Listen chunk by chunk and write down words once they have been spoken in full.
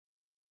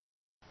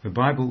The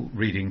Bible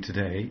reading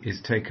today is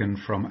taken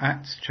from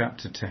Acts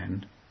chapter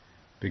 10,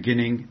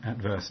 beginning at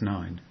verse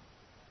 9.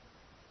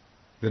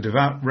 The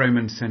devout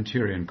Roman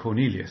centurion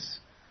Cornelius,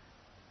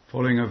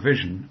 following a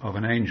vision of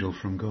an angel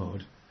from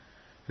God,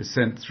 has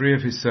sent 3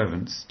 of his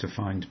servants to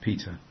find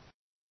Peter.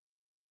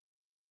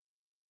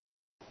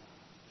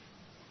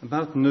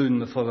 About noon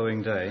the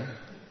following day,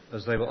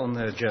 as they were on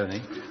their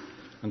journey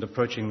and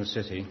approaching the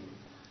city,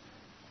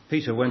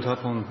 Peter went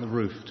up on the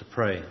roof to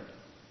pray.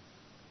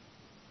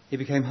 He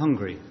became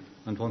hungry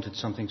and wanted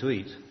something to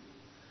eat.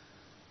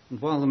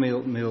 And while the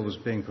meal was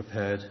being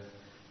prepared,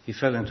 he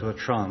fell into a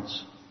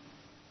trance.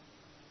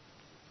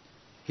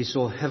 He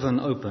saw heaven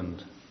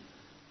opened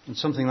and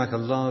something like a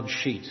large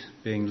sheet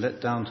being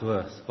let down to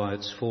earth by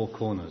its 4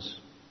 corners.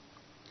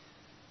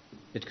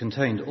 It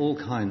contained all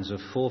kinds of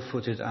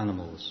 4-footed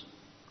animals,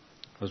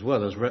 as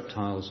well as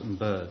reptiles and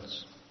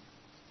birds.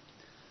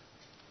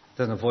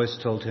 Then a voice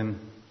told him,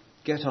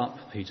 "Get up,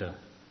 Peter,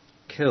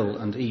 kill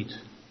and eat."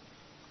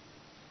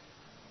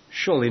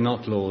 "Surely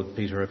not, Lord,"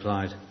 Peter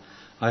replied.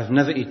 "I have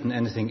never eaten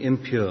anything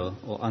impure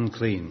or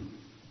unclean."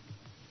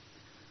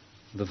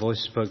 The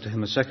voice spoke to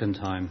him a second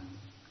time.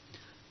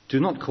 "Do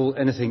not call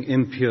anything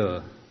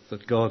impure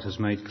that God has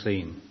made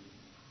clean."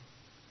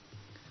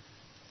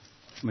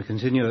 We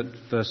continue at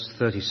verse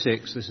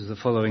 36. This is the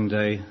following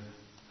day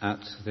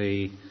at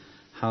the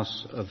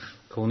house of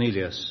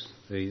Cornelius,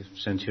 the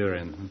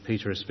centurion, and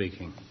Peter is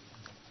speaking.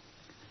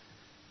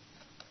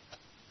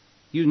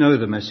 "You know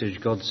the message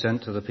God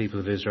sent to the people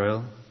of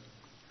Israel,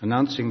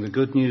 announcing the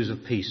good news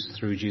of peace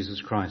through Jesus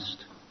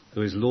Christ,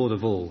 who is Lord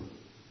of all.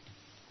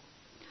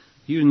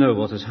 You know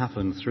what has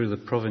happened through the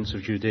province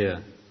of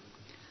Judea,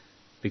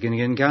 beginning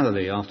in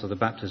Galilee after the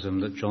baptism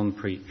that John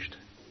preached,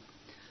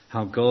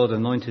 how God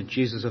anointed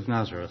Jesus of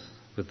Nazareth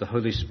with the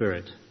Holy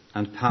Spirit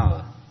and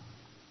power,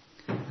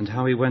 and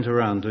how he went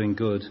around doing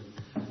good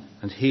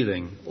and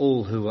healing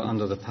all who were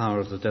under the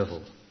power of the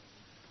devil,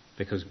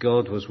 because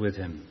God was with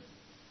him.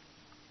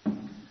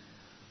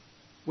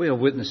 We are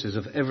witnesses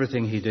of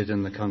everything he did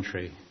in the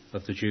country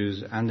of the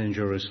Jews and in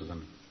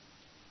Jerusalem.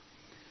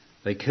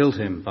 They killed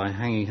him by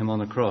hanging him on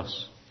a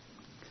cross,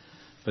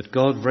 but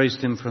God raised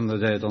him from the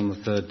dead on the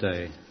 3rd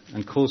day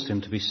and caused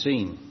him to be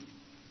seen.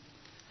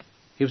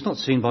 He was not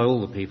seen by all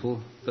the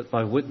people, but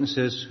by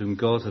witnesses whom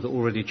God had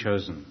already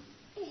chosen,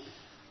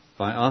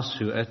 by us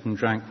who ate and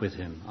drank with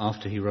him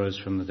after he rose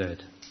from the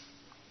dead.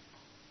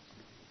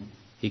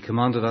 He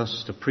commanded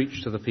us to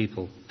preach to the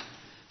people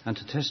and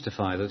to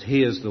testify that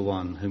he is the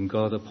one whom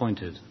God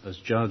appointed as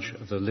judge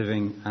of the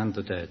living and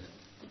the dead.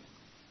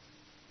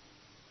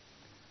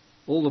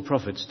 All the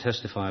prophets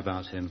testify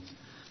about him,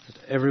 that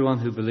everyone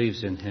who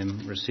believes in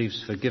him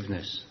receives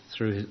forgiveness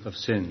of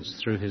sins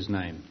through his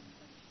name."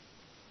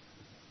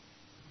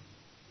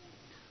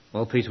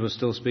 While Peter was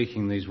still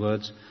speaking these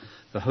words,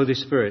 the Holy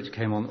Spirit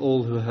came on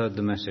all who heard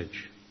the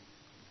message.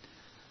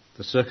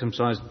 The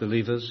circumcised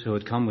believers who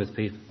had come with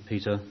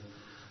Peter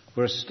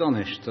were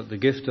astonished that the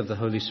gift of the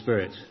Holy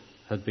Spirit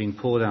had been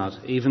poured out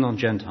even on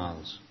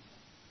Gentiles,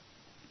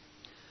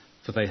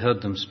 for they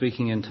heard them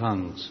speaking in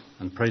tongues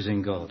and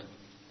praising God.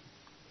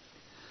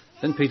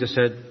 Then Peter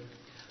said,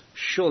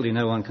 "Surely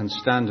no one can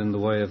stand in the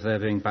way of their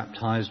being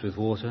baptized with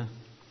water.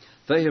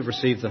 They have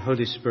received the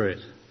Holy Spirit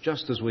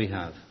just as we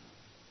have."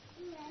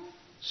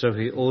 So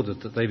he ordered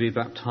that they be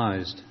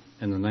baptized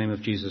in the name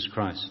of Jesus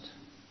Christ.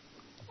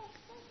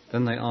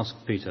 Then they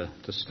asked Peter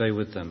to stay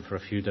with them for a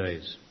few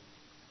days.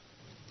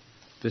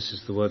 This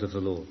is the word of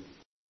the Lord.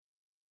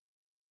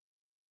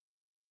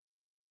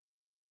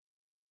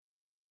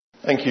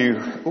 Thank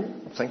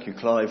you,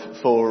 Clive,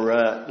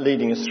 for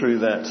leading us through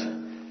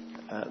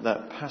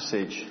that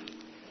passage.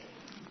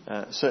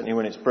 Certainly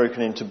when it's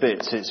broken into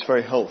bits, it's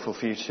very helpful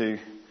for you to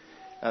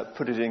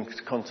put it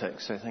into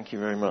context, so thank you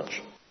very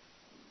much.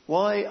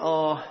 Why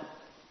are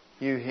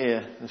you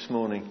here this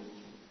morning?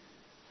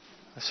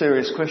 A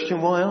serious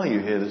question, why are you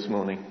here this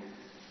morning?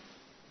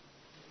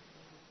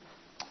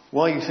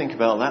 While you think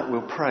about that,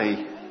 we'll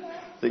pray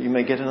that you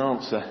may get an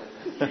answer.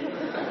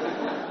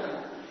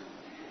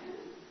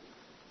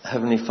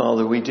 Heavenly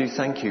Father, we do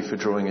thank you for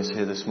drawing us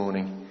here this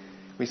morning.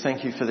 We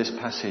thank you for this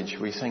passage.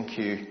 We thank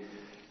you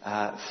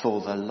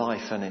for the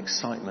life and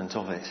excitement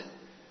of it.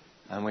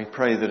 And we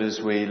pray that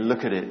as we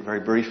look at it very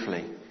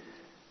briefly,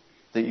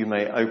 that you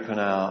may open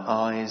our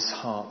eyes,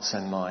 hearts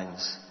and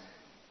minds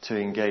to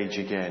engage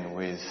again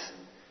with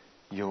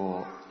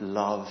your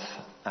love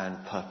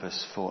and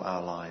purpose for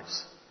our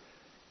lives.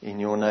 In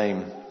your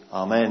name,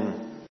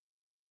 Amen.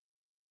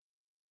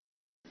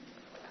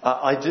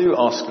 I do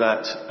ask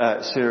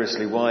that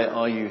seriously. Why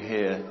are you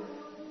here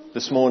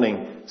this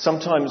morning?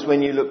 Sometimes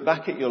when you look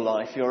back at your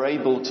life, you're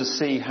able to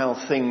see how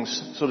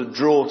things sort of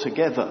draw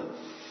together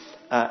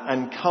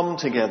and come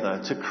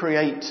together to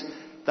create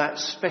that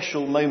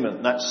special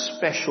moment, that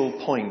special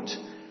point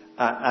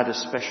at a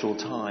special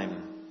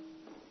time.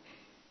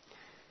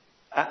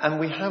 And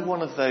we have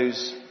one of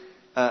those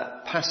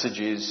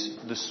passages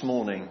this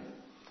morning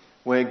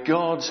where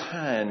God's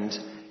hand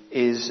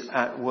is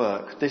at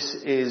work. This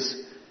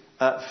is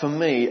for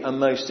me, a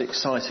most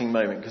exciting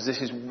moment, because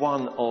this is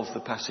one of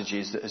the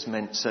passages that has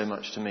meant so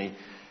much to me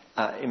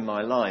in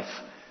my life.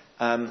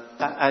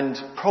 And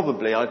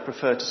probably I'd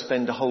prefer to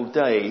spend a whole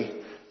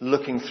day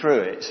looking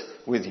through it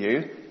with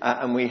you.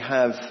 And we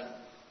have,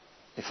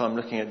 if I'm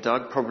looking at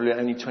Doug, probably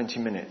only 20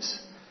 minutes.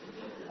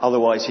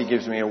 Otherwise he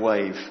gives me a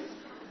wave.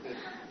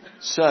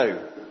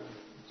 So,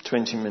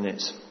 20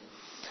 minutes.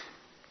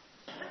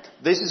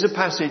 This is a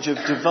passage of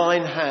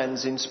divine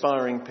hands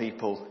inspiring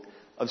people,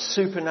 of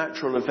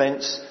supernatural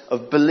events,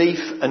 of belief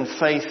and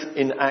faith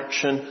in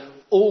action,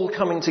 all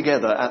coming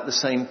together at the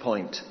same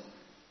point,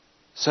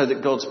 so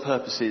that God's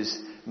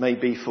purposes may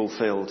be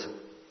fulfilled.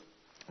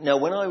 Now,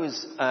 when I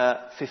was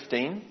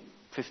 15,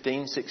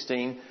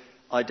 16,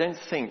 I don't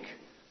think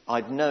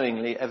I'd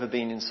knowingly ever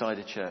been inside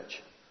a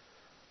church.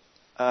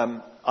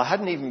 I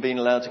hadn't even been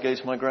allowed to go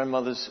to my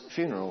grandmother's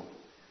funeral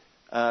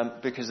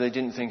because they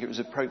didn't think it was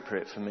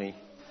appropriate for me.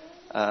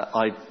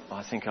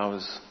 I think I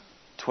was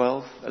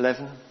 12,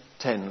 11,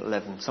 10,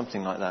 11,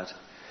 something like that.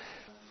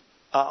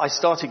 I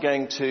started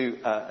going to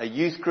a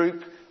youth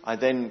group. I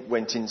then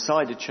went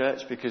inside a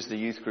church because the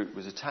youth group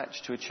was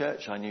attached to a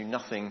church. I knew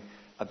nothing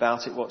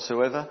about it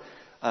whatsoever.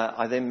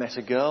 I then met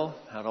a girl.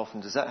 How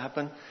often does that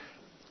happen?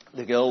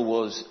 The girl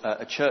was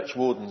a church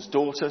warden's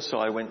daughter, so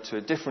I went to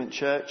a different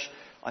church.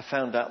 I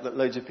found out that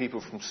loads of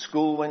people from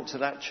school went to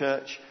that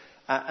church,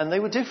 and they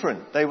were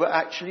different. They were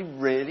actually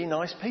really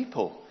nice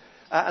people.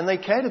 And they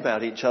cared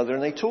about each other,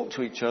 and they talked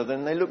to each other,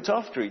 and they looked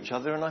after each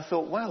other, and I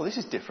thought, wow, this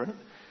is different.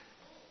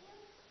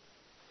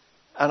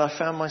 And I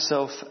found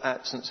myself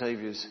at St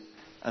Saviour's,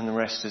 and the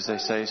rest, as they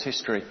say, is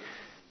history.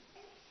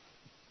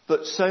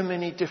 But so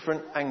many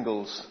different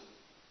angles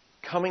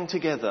coming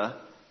together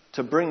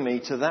to bring me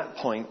to that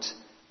point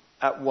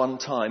at one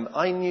time.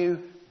 I knew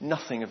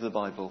nothing of the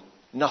Bible.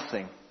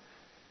 Nothing.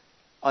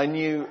 I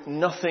knew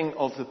nothing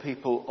of the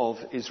people of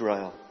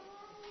Israel.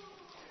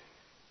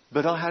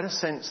 But I had a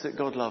sense that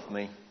God loved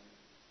me,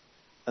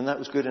 and that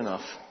was good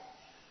enough.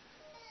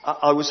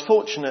 I was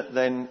fortunate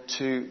then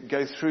to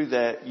go through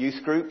their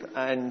youth group,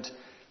 and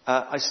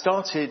I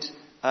started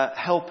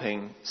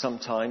helping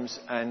sometimes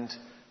and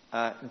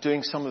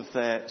doing some of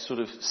their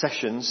sort of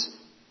sessions.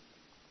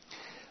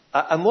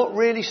 And what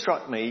really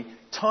struck me,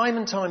 time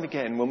and time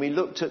again, when we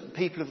looked at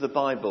people of the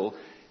Bible,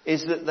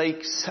 is that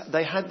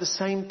they had the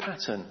same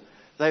pattern.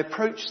 They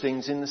approached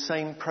things in the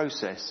same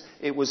process.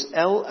 It was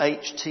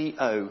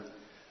LHTO.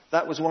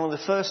 That was one of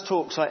the first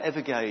talks I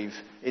ever gave.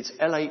 It's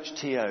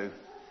LHTO.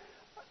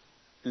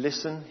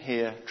 Listen,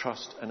 hear,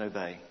 trust and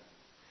obey.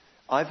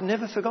 I've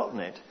never forgotten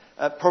it.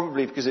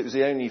 Probably because it was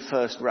the only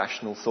first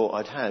rational thought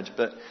I'd had.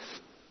 But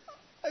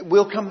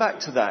we'll come back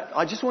to that.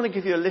 I just want to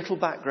give you a little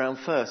background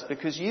first,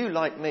 because you,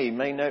 like me,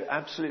 may know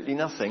absolutely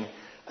nothing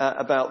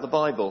about the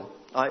Bible.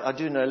 I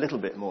do know a little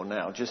bit more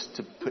now, just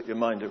to put your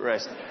mind at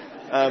rest.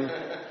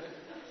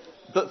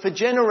 But for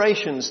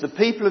generations, the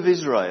people of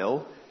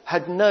Israel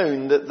had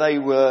known that they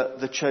were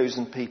the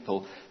chosen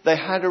people. They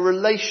had a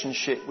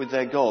relationship with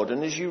their God.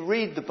 And as you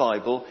read the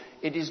Bible,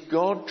 it is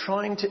God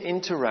trying to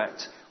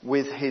interact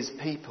with his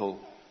people.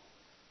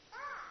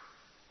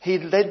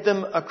 He'd led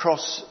them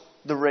across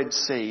the Red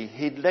Sea.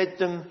 He'd led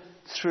them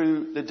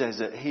through the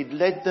desert. He'd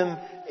led them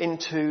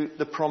into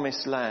the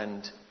promised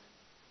land.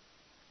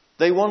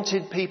 They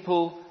wanted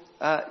people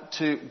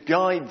to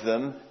guide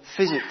them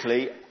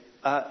physically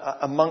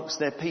amongst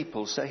their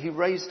people. So he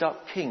raised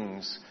up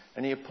kings.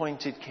 And he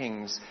appointed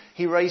kings.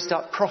 He raised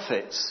up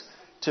prophets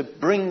to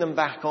bring them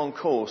back on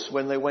course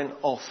when they went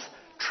off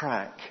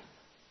track.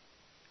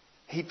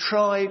 He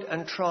tried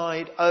and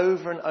tried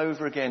over and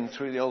over again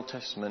through the Old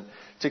Testament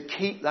to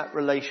keep that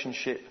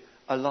relationship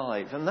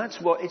alive. And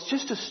it's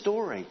just a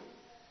story.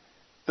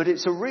 But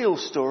it's a real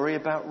story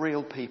about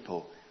real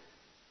people.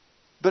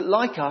 But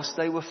like us,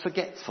 they were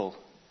forgetful.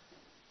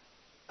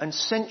 And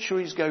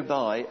centuries go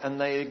by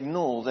and they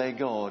ignore their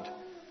God.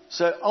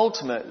 So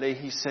ultimately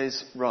he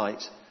says,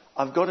 right,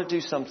 I've got to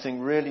do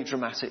something really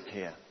dramatic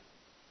here.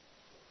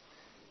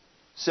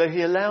 So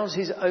he allows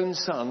his own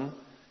son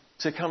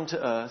to come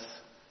to earth,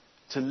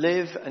 to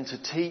live and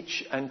to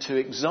teach and to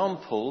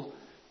example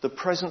the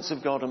presence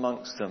of God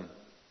amongst them.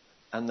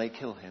 And they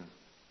kill him.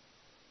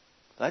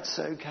 That's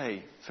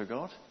okay for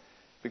God,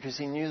 because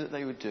he knew that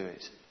they would do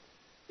it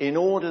in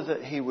order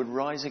that he would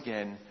rise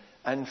again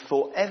and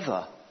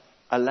forever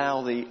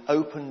allow the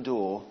open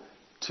door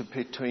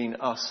between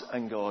us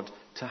and God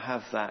to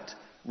have that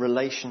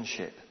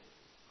relationship.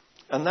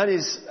 And that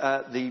is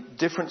the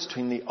difference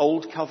between the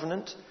Old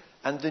Covenant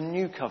and the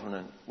New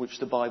Covenant, which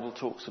the Bible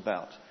talks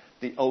about.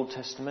 The Old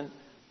Testament,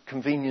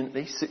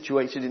 conveniently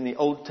situated in the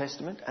Old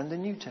Testament, and the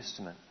New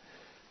Testament.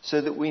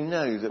 So that we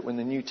know that when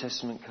the New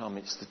Testament comes,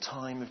 it's the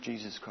time of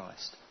Jesus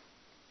Christ.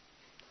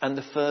 And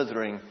the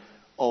furthering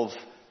of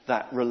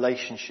that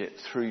relationship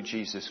through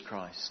Jesus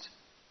Christ.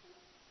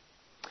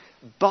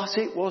 But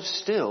it was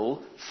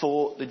still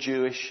for the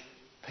Jewish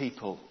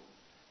people,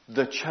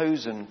 the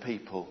chosen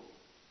people.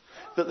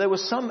 But there were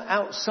some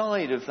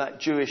outside of that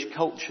Jewish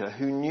culture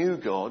who knew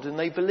God and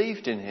they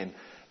believed in him.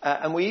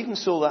 And we even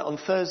saw that on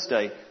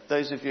Thursday,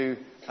 those of you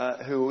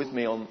who were with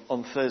me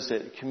on Thursday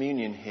at the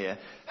communion here,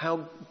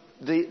 how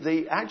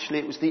actually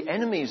it was the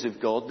enemies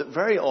of God that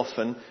very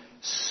often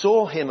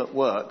saw him at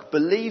work,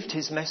 believed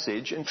his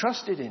message and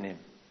trusted in him.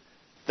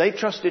 They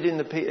trusted in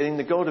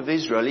the God of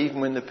Israel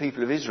even when the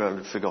people of Israel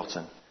had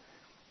forgotten.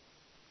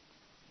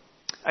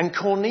 And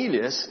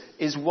Cornelius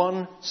is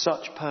one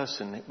such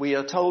person. We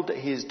are told that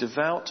he is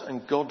devout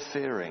and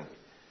God-fearing.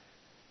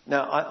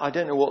 Now, I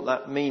don't know what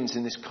that means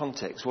in this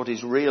context, what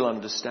his real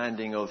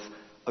understanding of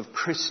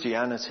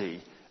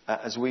Christianity,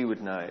 as we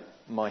would know it,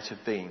 might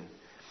have been.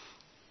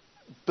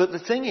 But the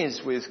thing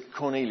is with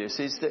Cornelius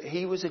is that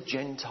he was a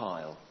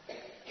Gentile.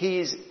 He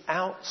is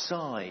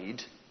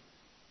outside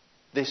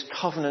this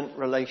covenant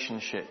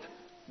relationship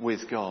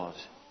with God.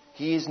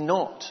 He is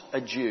not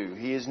a Jew.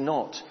 He is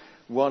not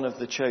one of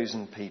the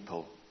chosen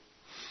people.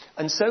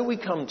 And so we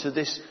come to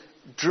this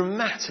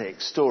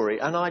dramatic story,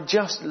 and I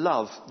just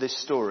love this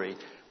story.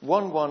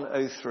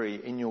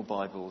 1103 in your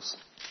Bibles,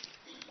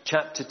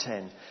 chapter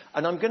 10.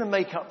 And I'm going to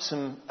make up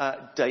some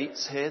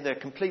dates here. They're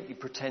completely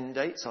pretend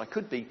dates. I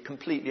could be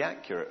completely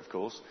accurate, of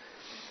course.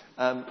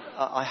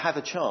 I have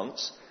a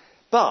chance.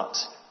 But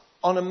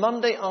on a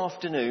Monday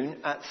afternoon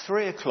at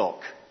 3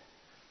 o'clock,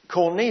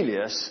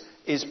 Cornelius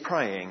is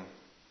praying.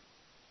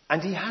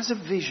 And he has a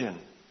vision.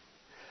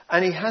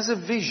 And he has a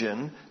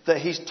vision that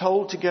he's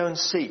told to go and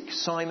seek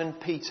Simon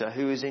Peter,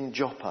 who is in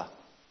Joppa.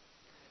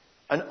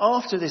 And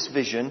after this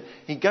vision,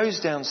 he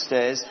goes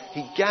downstairs,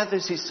 he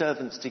gathers his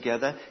servants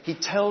together, he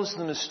tells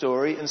them a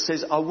story and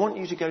says, I want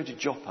you to go to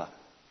Joppa.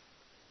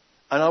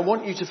 And I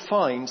want you to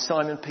find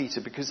Simon Peter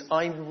because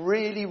I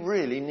really,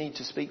 really need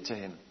to speak to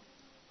him.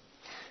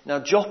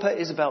 Now, Joppa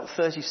is about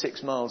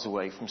 36 miles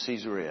away from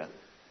Caesarea.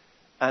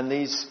 And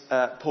these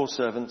poor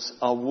servants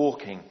are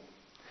walking.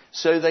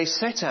 So they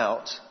set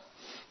out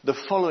the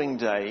following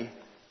day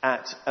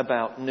at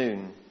about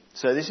noon.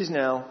 So this is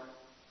now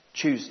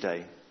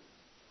Tuesday.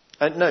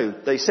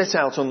 They set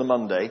out on the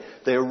Monday.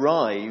 They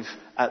arrive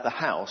at the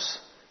house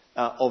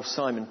of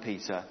Simon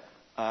Peter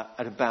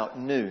at about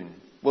noon.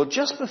 Well,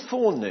 just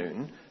before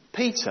noon,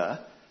 Peter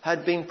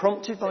had been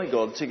prompted by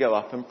God to go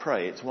up and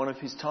pray. It's one of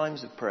his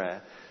times of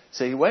prayer.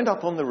 So he went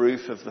up on the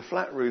roof of the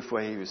flat roof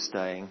where he was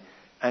staying,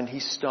 and he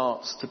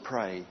starts to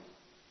pray.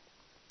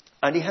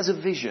 And he has a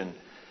vision,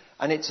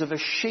 and it's of a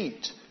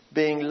sheet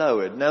being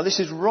lowered. Now, this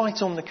is right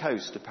on the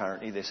coast,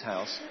 apparently, this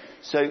house.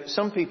 So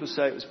some people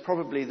say it was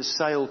probably the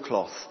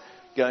sailcloth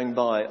going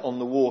by on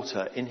the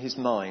water in his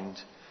mind.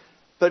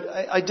 But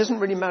it doesn't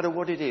really matter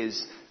what it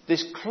is.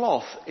 This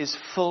cloth is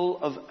full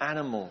of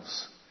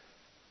animals.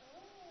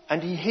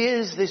 And he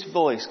hears this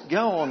voice,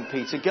 go on,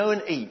 Peter, go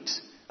and eat.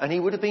 And he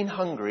would have been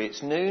hungry.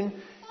 It's noon,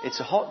 it's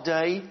a hot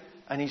day,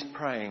 and he's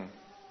praying.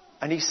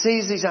 And he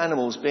sees these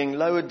animals being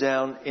lowered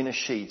down in a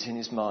sheet in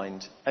his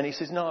mind. And he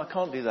says, no, I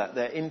can't do that.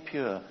 They're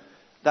impure.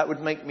 That would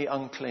make me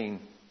unclean.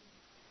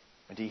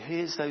 And he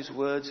hears those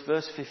words,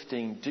 verse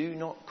 15, do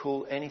not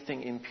call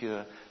anything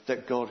impure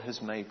that God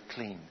has made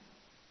clean.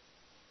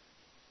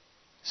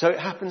 So it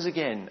happens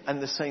again,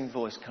 and the same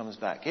voice comes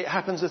back. It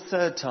happens a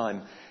third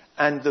time,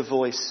 and the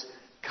voice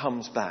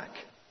comes back.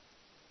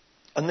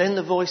 And then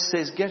the voice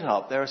says, get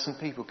up, there are some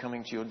people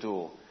coming to your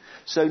door.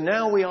 So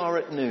now we are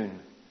at noon.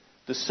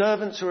 The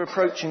servants are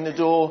approaching the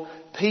door.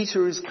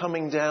 Peter is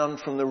coming down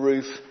from the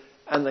roof,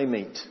 and they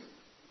meet.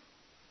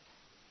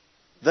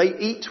 They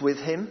eat with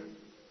him.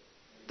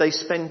 They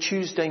spend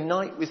Tuesday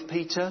night with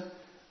Peter,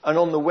 and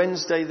on the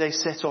Wednesday they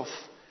set off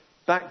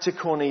back to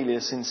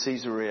Cornelius in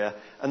Caesarea,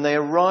 and they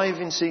arrive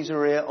in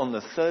Caesarea on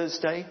the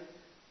Thursday,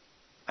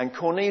 and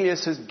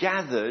Cornelius has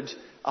gathered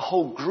a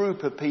whole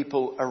group of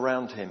people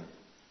around him.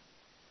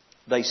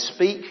 They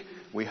speak.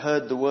 We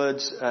heard the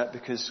words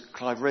because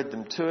Clive read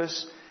them to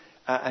us,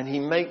 and he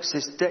makes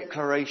this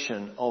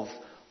declaration of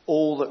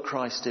all that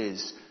Christ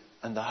is,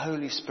 and the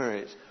Holy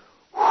Spirit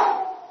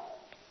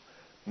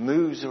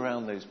moves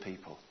around those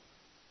people.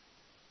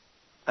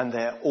 And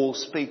they're all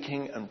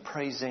speaking and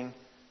praising.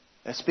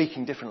 They're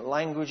speaking different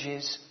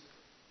languages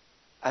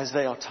as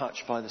they are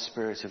touched by the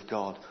Spirit of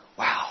God.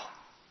 Wow.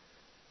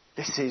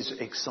 This is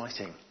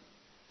exciting.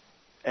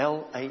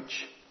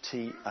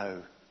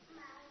 LHTO.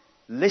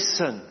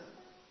 Listen.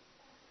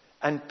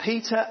 And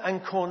Peter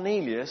and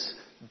Cornelius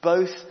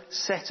both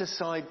set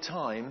aside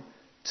time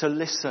to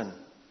listen.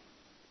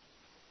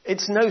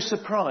 It's no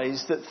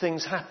surprise that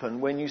things happen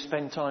when you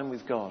spend time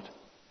with God.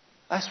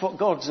 That's what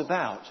God's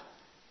about.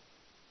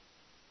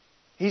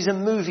 He's a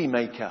movie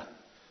maker.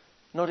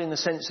 Not in the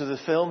sense of the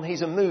film.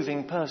 He's a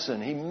moving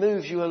person. He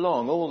moves you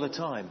along all the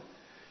time.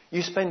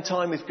 You spend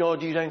time with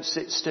God, you don't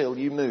sit still,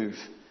 you move.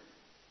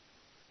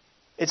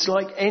 It's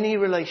like any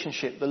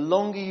relationship. The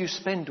longer you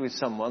spend with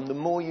someone, the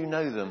more you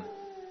know them.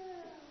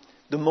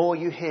 The more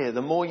you hear,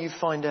 the more you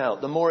find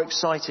out, the more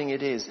exciting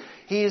it is.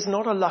 He is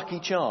not a lucky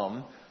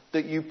charm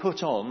that you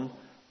put on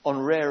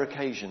rare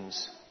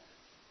occasions.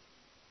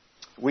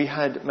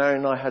 Mary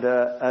and I had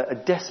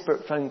a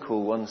desperate phone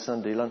call one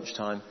Sunday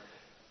lunchtime,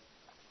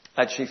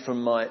 actually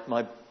from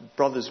my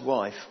brother's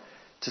wife,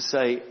 to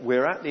say,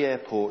 we're at the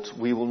airport,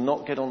 we will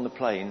not get on the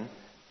plane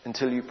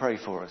until you pray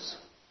for us.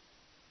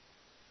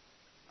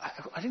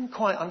 I didn't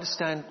quite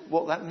understand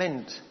what that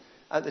meant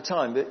at the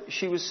time, but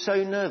she was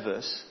so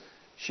nervous,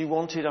 she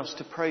wanted us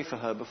to pray for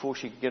her before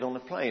she could get on the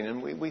plane.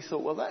 And we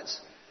thought, well,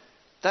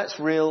 that's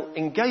real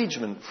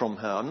engagement from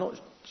her. I'm not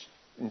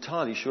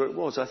entirely sure it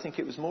was. I think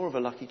it was more of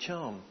a lucky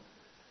charm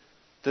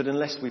that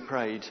unless we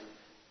prayed,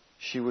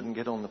 she wouldn't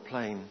get on the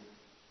plane.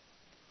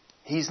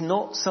 He's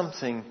not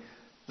something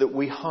that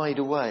we hide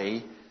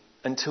away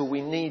until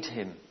we need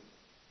him.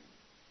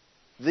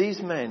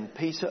 These men,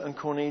 Peter and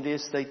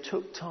Cornelius, they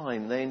took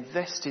time, they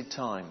invested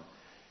time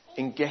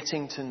in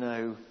getting to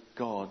know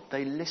God.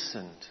 They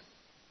listened.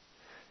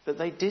 But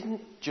they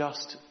didn't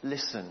just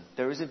listen.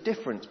 There is a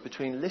difference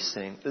between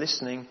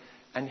listening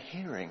and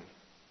hearing.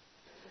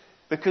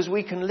 Because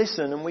we can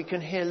listen and we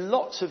can hear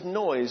lots of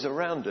noise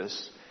around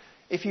us.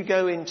 If you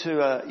go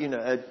into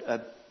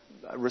a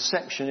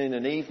reception in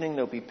an evening,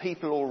 there'll be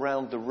people all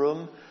around the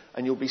room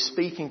and you'll be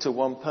speaking to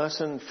one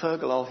person.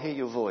 Fergal, I'll hear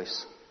your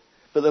voice.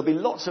 But there'll be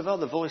lots of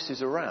other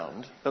voices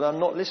around, but I'm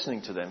not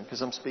listening to them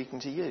because I'm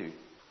speaking to you.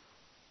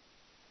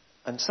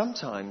 And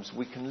sometimes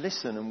we can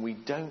listen and we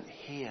don't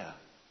hear.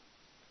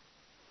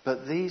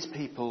 But these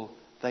people,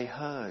 they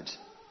heard.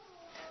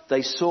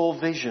 They saw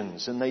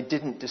visions and they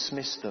didn't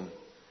dismiss them.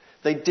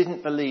 They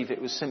didn't believe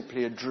it was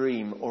simply a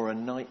dream or a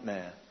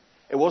nightmare.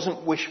 It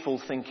wasn't wishful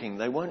thinking.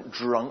 They weren't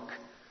drunk.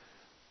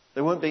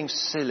 They weren't being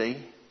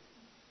silly.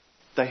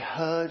 They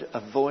heard a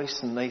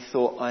voice and they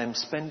thought, I am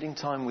spending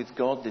time with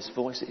God. This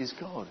voice is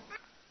God.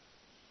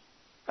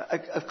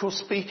 Of course,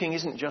 speaking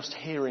isn't just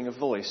hearing a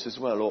voice as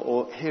well,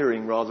 or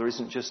hearing rather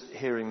isn't just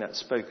hearing that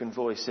spoken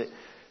voice.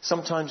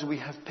 Sometimes we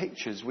have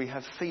pictures, we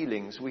have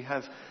feelings, we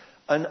have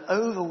an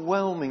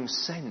overwhelming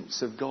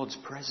sense of God's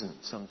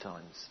presence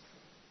sometimes.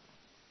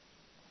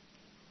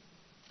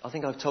 I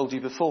think I've told you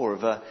before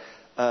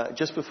of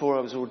just before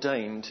I was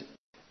ordained,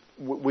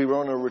 we were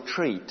on a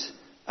retreat.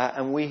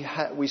 And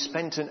we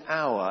spent an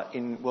hour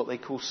in what they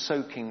call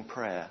soaking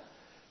prayer.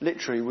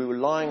 Literally, we were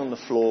lying on the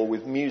floor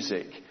with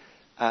music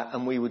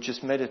and we were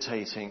just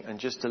meditating and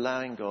just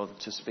allowing God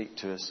to speak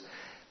to us.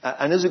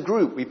 And as a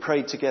group, we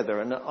prayed together.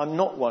 And I'm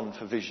not one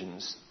for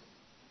visions.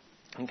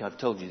 I think I've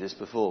told you this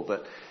before.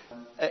 But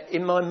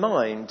in my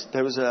mind,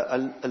 there was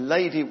a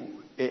lady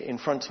in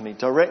front of me,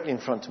 directly in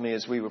front of me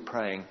as we were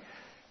praying.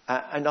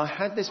 And I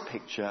had this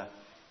picture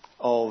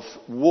of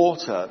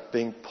water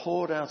being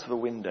poured out of a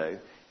window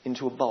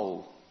into a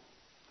bowl.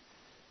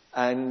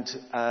 And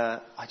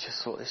I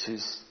just thought, this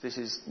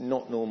is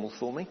not normal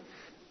for me.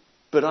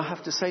 But I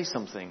have to say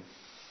something.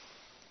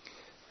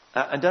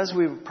 And as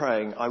we were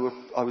praying, I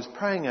was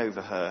praying over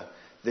her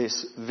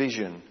this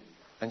vision.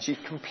 And she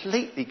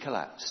completely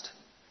collapsed.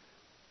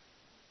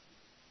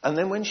 And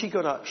then when she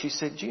got up, she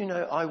said, do you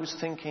know, I was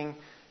thinking,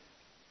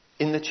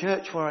 in the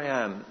church where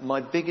I am,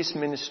 my biggest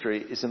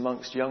ministry is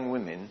amongst young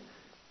women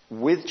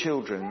with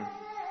children,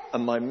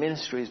 and my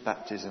ministry is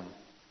baptism.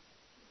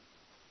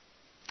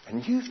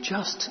 And you've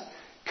just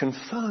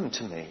confirmed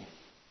to me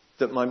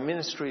that my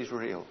ministry is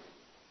real.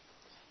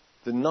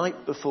 The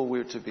night before we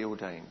were to be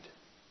ordained.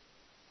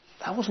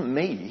 That wasn't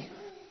me.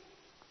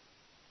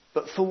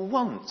 But for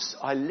once,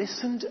 I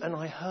listened and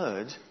I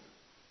heard.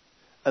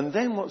 And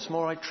then what's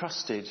more, I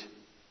trusted.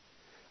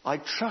 I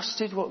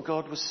trusted what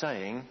God was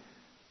saying.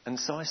 And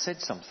so I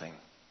said something.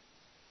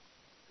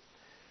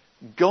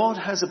 God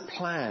has a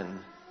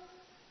plan.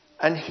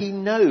 And he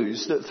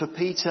knows that for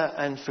Peter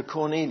and for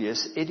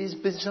Cornelius, it is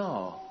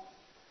bizarre.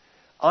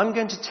 I'm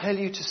going to tell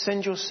you to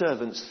send your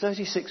servants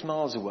 36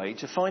 miles away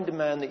to find a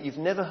man that you've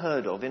never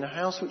heard of, in a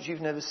house which you've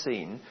never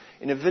seen,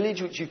 in a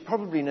village which you've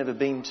probably never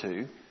been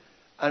to,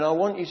 and I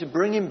want you to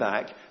bring him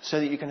back so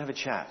that you can have a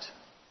chat.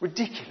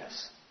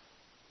 Ridiculous.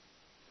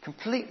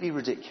 Completely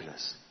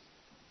ridiculous.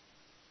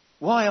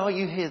 Why are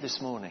you here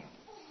this morning?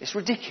 It's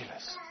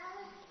ridiculous.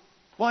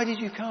 Why did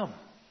you come?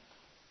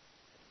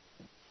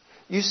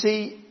 You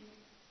see,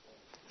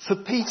 for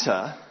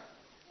Peter,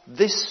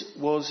 this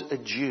was a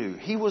Jew.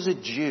 He was a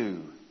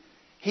Jew.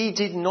 He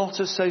did not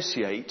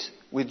associate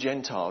with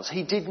Gentiles.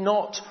 He did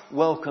not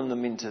welcome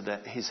them into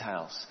his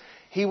house.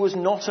 He was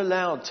not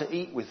allowed to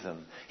eat with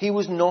them. He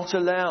was not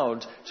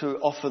allowed to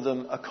offer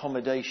them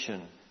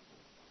accommodation.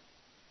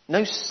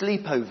 No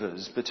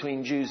sleepovers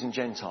between Jews and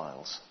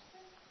Gentiles.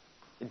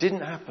 It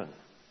didn't happen.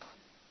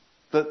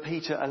 But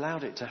Peter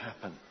allowed it to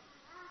happen.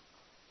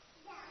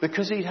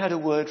 Because he'd had a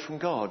word from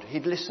God.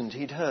 He'd listened,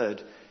 he'd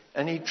heard,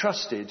 and he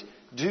trusted.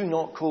 Do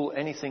not call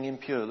anything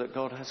impure that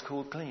God has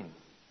called clean.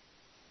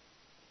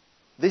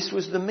 This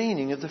was the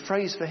meaning of the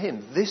phrase for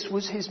him. This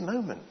was his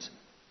moment.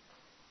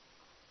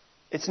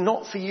 It's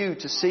not for you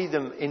to see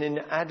them in an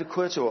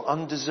inadequate or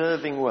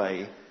undeserving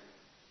way.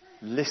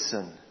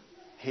 Listen,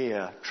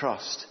 hear,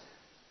 trust,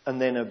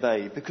 and then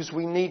obey. Because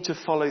we need to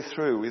follow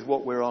through with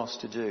what we're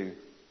asked to do.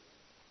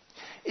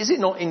 Is it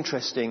not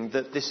interesting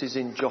that this is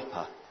in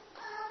Joppa?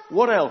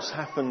 What else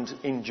happened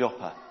in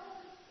Joppa?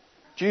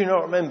 Do you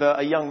not remember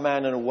a young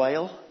man and a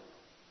whale?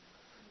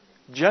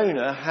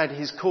 Jonah had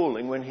his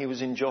calling when he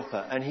was in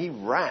Joppa, and he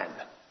ran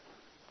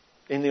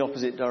in the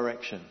opposite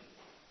direction.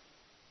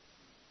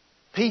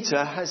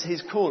 Peter has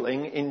his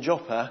calling in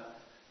Joppa,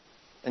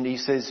 and he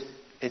says,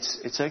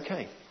 it's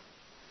okay.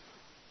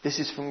 This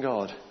is from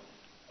God,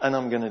 and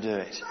I'm going to do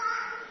it.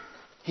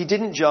 He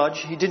didn't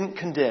judge, he didn't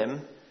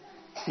condemn.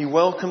 He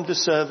welcomed the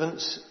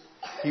servants,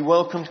 he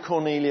welcomed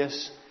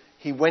Cornelius,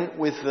 he went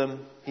with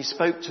them, he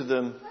spoke to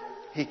them,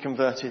 he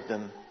converted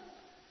them.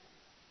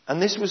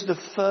 And this was the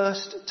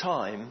first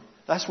time,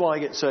 that's why I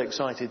get so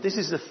excited, this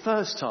is the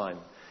first time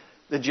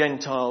the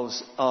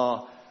Gentiles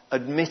are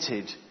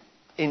admitted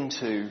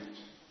into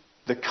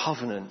the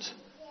covenant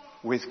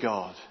with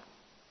God.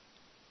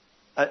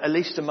 At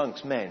least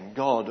amongst men,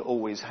 God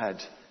always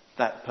had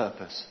that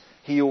purpose.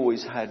 He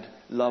always had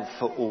love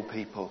for all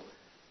people.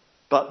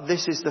 But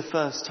this is the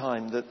first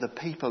time that the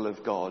people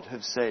of God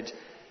have said,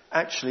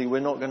 actually, we're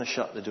not going to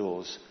shut the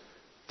doors.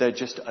 They're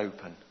just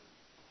open.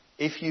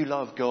 If you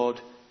love God,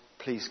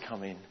 please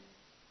come in.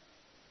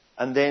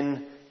 And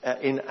then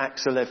in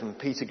Acts 11,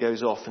 Peter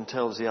goes off and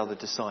tells the other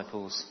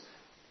disciples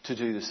to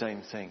do the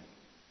same thing.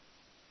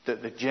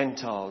 That the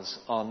Gentiles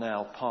are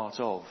now part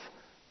of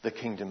the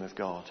kingdom of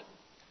God.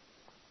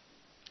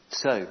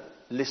 So,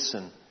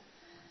 listen,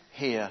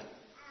 hear,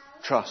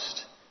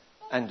 trust,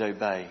 and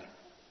obey.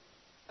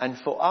 And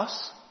for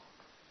us,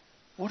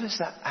 what does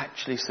that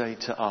actually say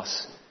to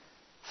us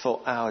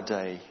for our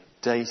day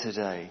to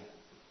day?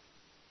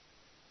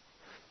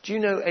 Do you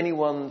know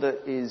anyone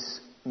that is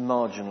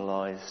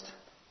marginalised?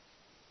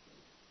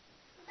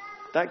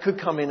 That could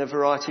come in a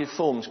variety of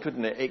forms,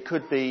 couldn't it? It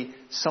could be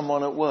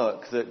someone at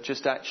work that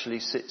just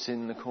actually sits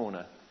in the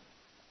corner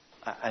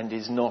and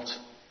is not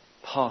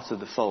part of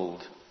the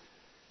fold.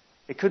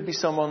 It could be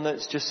someone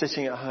that's just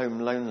sitting at home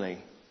lonely.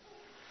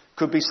 It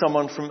could be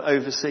someone from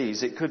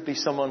overseas. It could be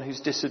someone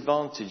who's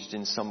disadvantaged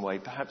in some way.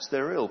 Perhaps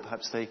they're ill.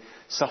 Perhaps they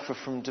suffer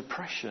from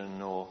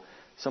depression or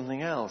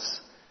something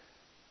else.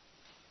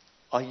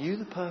 Are you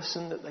the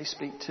person that they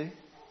speak to?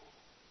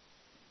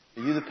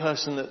 Are you the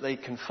person that they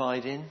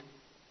confide in?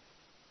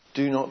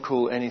 Do not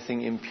call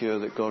anything impure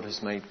that God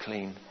has made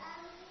clean.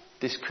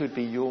 This could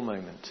be your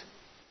moment.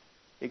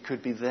 It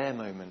could be their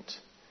moment,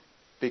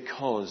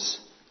 because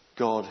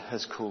God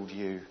has called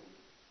you.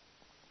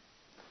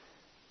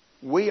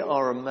 We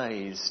are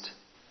amazed,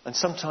 and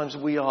sometimes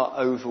we are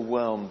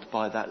overwhelmed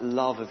by that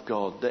love of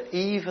God, that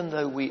even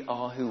though we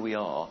are who we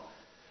are,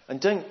 and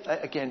don't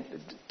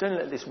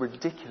let this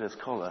ridiculous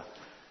collar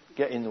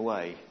get in the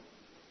way.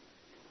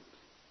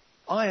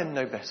 I am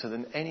no better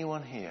than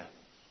anyone here.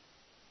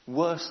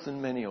 Worse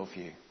than many of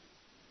you.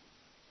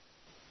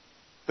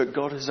 But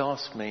God has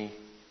asked me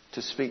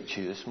to speak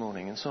to you this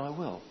morning, and so I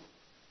will.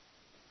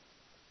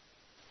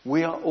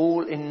 We are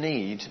all in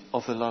need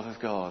of the love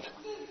of God.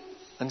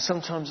 And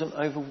sometimes I'm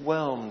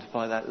overwhelmed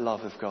by that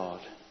love of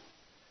God.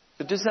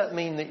 But does that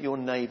mean that your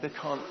neighbour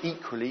can't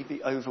equally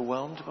be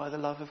overwhelmed by the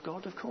love of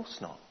God? Of course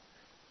not.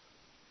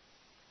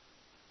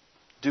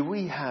 Do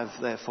we have,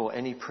 therefore,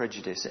 any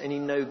prejudice, any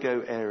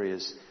no-go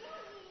areas?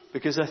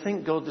 Because I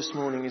think God this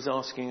morning is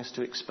asking us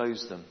to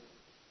expose them.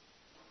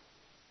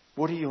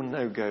 What are your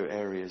no-go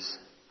areas?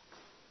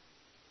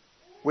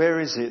 Where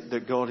is it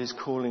that God is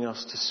calling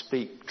us to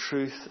speak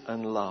truth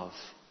and love?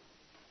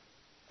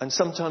 And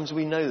sometimes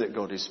we know that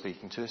God is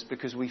speaking to us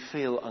because we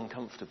feel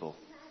uncomfortable.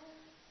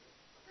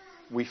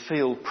 We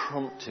feel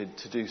prompted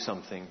to do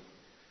something.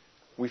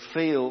 We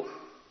feel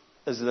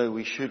as though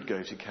we should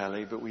go to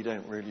Calais, but we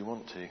don't really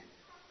want to.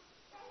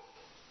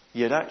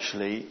 Yet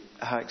actually,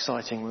 how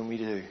exciting when we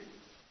do.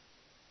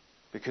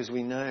 Because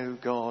we know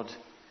God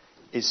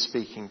is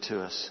speaking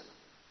to us.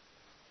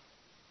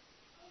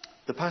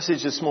 The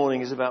passage this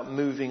morning is about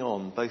moving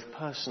on, both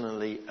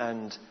personally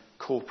and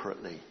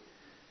corporately.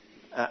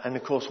 And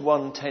of course,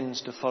 one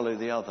tends to follow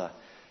the other.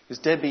 Because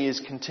Debbie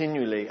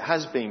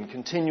has been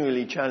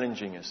continually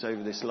challenging us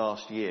over this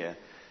last year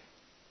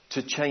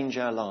to change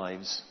our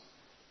lives,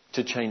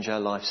 to change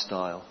our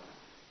lifestyle,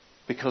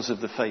 because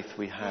of the faith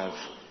we have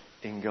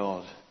in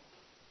God.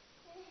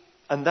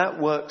 And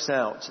that works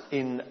out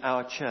in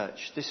our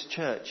church. This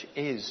church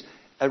is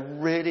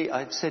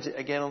I said it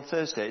again on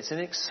Thursday, it's an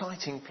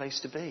exciting place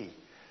to be.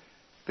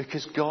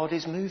 Because God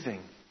is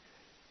moving.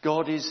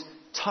 God is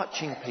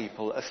touching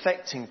people,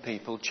 affecting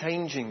people,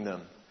 changing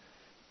them.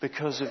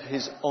 Because of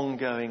his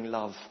ongoing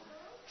love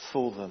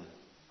for them.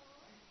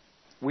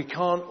 We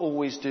can't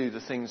always do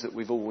the things that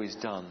we've always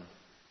done.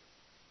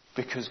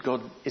 Because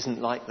God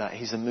isn't like that.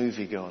 He's a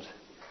movie God.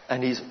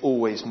 And he's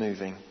always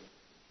moving.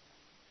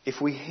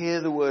 If we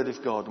hear the word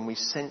of God and we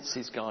sense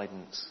his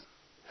guidance,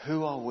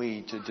 who are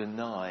we to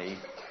deny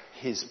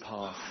his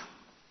path?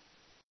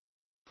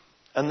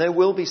 And there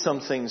will be some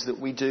things that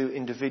we do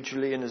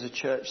individually and as a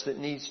church that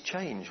needs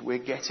change. We're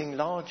getting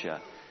larger,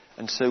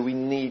 and so we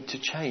need to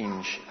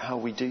change how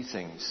we do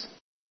things.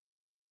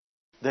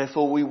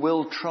 Therefore, we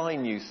will try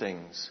new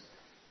things.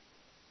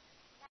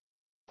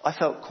 I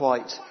felt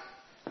quite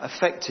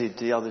affected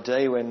the other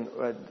day when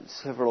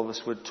several of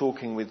us were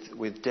talking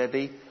with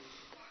Debbie.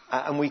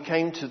 And we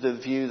came to the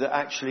view that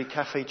actually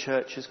Cafe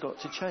Church has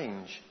got to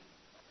change.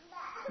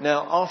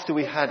 Now, after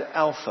we had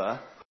Alpha,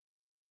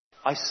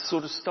 I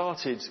sort of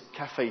started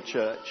Cafe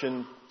Church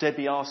and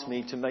Debbie asked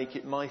me to make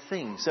it my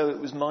thing. So it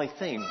was my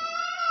thing.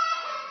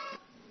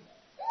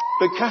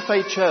 But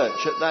Cafe Church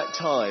at that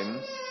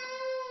time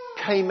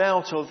came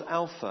out of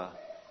Alpha.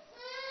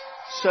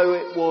 So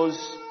it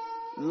was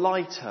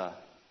lighter.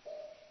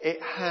 It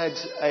had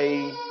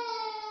a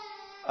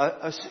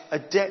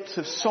depth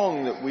of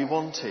song that we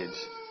wanted.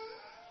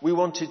 We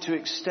wanted to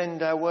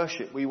extend our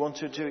worship. We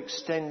wanted to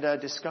extend our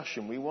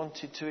discussion. We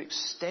wanted to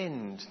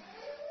extend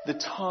the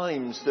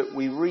times that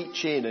we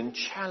reach in and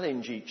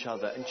challenge each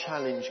other and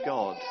challenge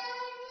God.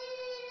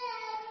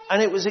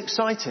 And it was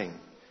exciting.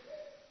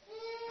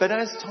 But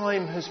as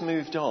time has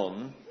moved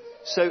on,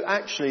 so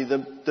actually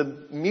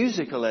the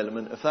musical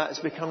element of that has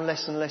become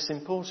less and less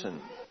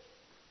important.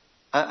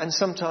 And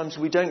sometimes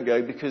we don't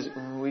go because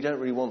we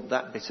don't really want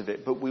that bit of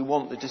it, but we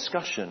want the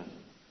discussion.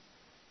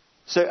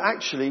 So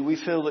actually we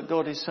feel that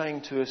God is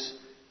saying to us,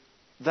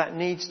 that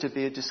needs to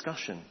be a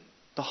discussion.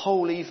 The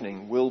whole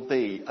evening will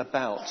be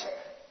about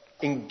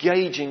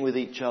engaging with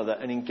each other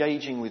and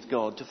engaging with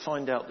God to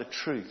find out the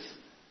truth.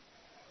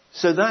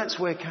 So that's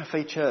where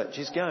Cafe Church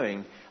is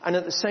going. And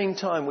at the same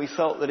time, we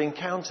felt that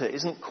Encounter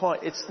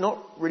it's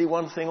not really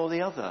one thing or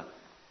the other.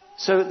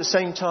 So at the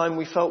same time,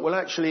 we felt, well,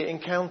 actually,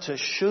 Encounter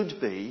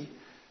should be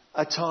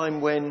a time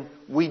when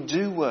we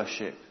do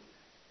worship.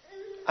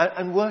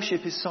 And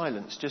worship is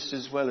silence just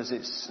as well as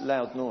it's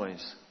loud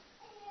noise.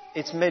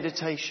 It's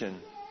meditation.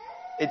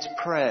 It's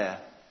prayer.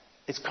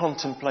 It's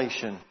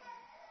contemplation.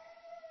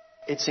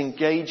 It's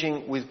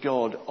engaging with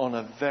God on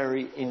a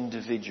very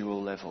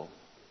individual level.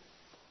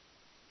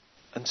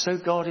 And so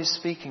God is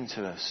speaking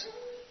to us.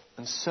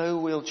 And so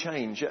we'll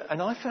change.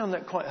 And I found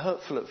that quite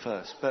hurtful at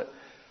first. But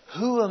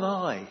who am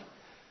I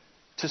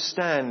to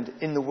stand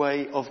in the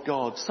way of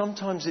God?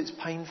 Sometimes it's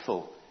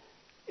painful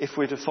if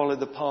we're to follow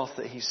the path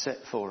that He's set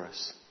for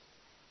us.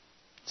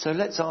 So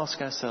let's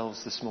ask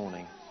ourselves this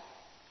morning,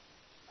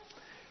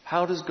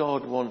 how does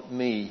God want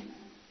me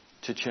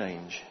to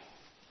change?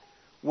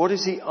 What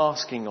is He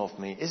asking of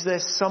me? Is there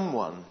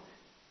someone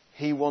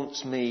He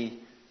wants me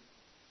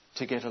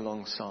to get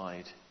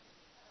alongside?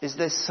 Is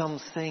there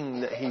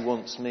something that He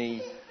wants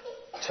me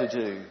to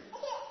do?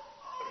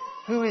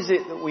 Who is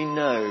it that we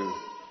know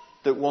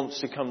that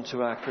wants to come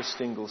to our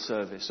Christingle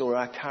service or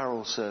our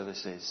carol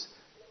services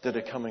that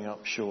are coming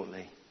up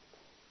shortly?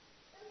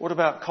 What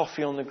about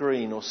Coffee on the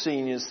Green or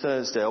Seniors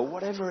Thursday or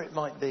whatever it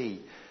might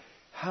be?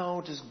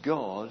 How does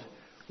God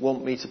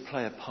want me to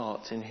play a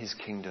part in His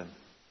kingdom?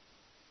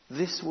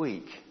 This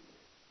week,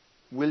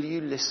 will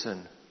you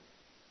listen?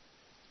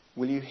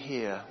 Will you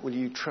hear? Will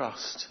you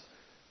trust?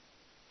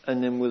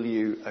 And then will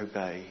you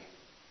obey?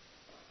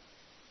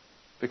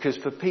 Because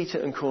for Peter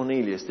and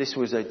Cornelius, this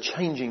was a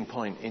changing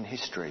point in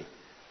history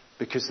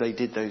because they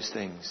did those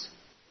things.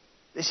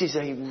 This is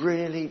a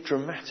really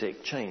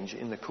dramatic change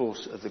in the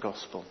course of the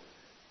gospel.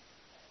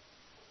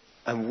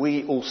 And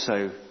we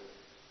also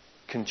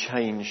can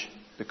change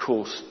the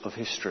course of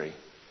history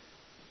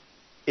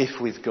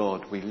if with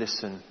God we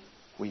listen,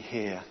 we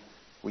hear,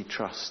 we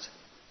trust,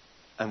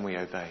 and we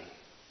obey.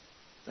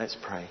 Let's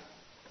pray.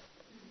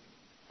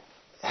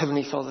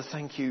 Heavenly Father,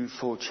 thank you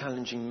for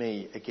challenging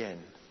me again,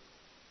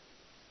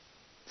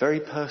 very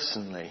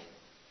personally,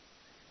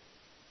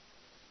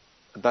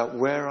 about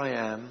where I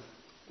am,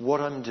 what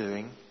I'm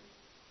doing,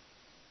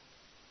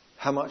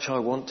 how much I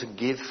want to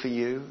give for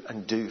you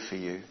and do for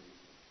you.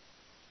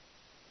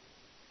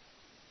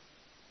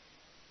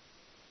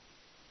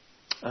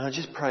 And I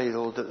just pray,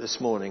 Lord, that this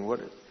morning,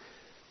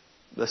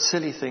 the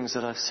silly things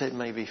that I've said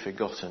may be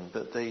forgotten,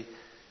 but the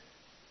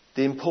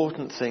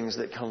important things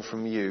that come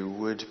from you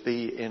would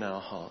be in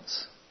our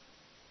hearts.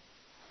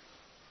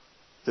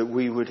 That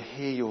we would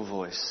hear your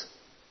voice.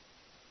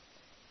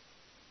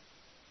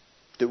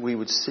 That we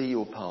would see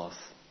your path.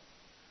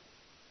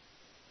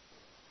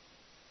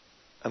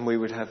 And we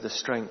would have the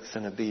strength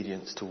and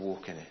obedience to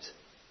walk in it.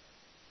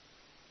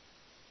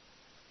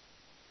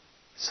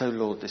 So,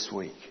 Lord, this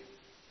week,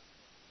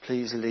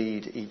 please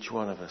lead each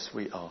one of us,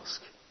 we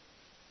ask.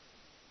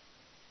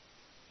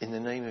 In the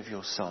name of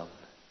your Son,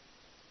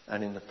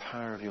 and in the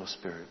power of your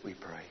Spirit, we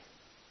pray.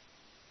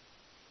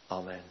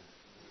 Amen.